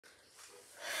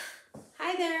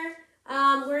there.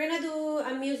 We're gonna do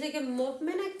a music and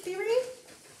movement activity,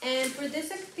 and for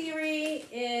this activity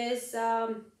is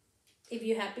if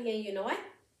you're happy and you know it,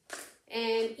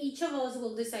 and each of us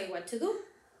will decide what to do.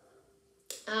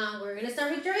 We're gonna start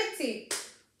with Joritzi.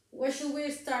 What should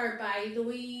we start by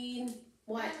doing?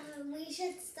 What? We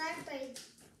should start by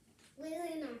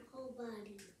wheeling our whole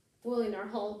body. Wheeling our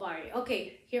whole body.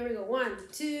 Okay, here we go. 1,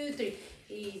 2, 3.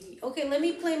 Easy. Okay, let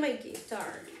me play my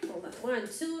guitar. Hold on. 1,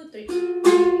 2, 3. If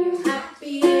you're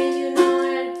happy and you know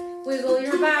it, wiggle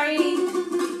your body.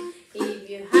 If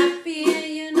you're happy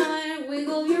and you know it,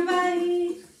 wiggle your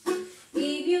body.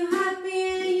 If you're happy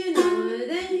and you know it,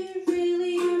 then you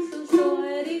should show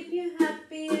it. If you're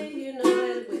happy and you know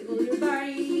it, wiggle your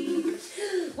body.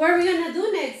 What are we gonna do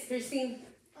next, Christine?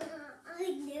 I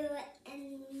do it and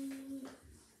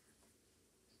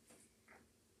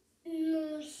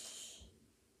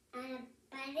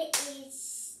but it is.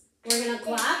 We're gonna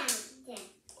clap. Yeah.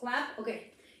 Clap. Okay.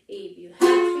 If you're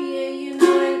happy and you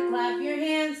know it, clap your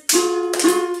hands.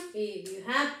 If you're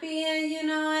happy and you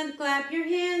know it, clap your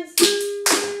hands.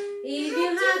 If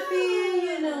you're happy and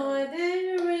you know it, then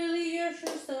you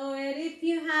should show it. If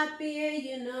you're happy and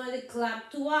you know it,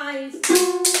 clap twice.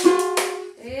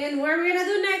 And what are we gonna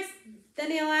do next,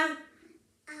 Daniela?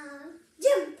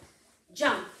 Jump.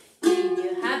 Jump. If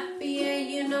you're happy and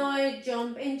you know it,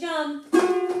 jump and jump.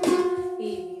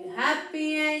 If you're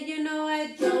happy and you know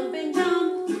it, jump and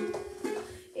jump.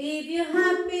 If you're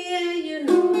happy and you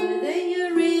know it, then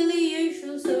you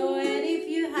should show it. If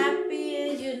you're happy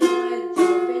and you know it,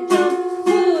 jump and jump.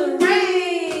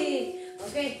 Hooray!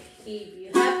 Okay, if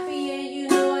you're happy and you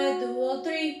know it, do all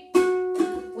 3.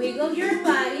 Wiggle your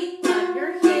body.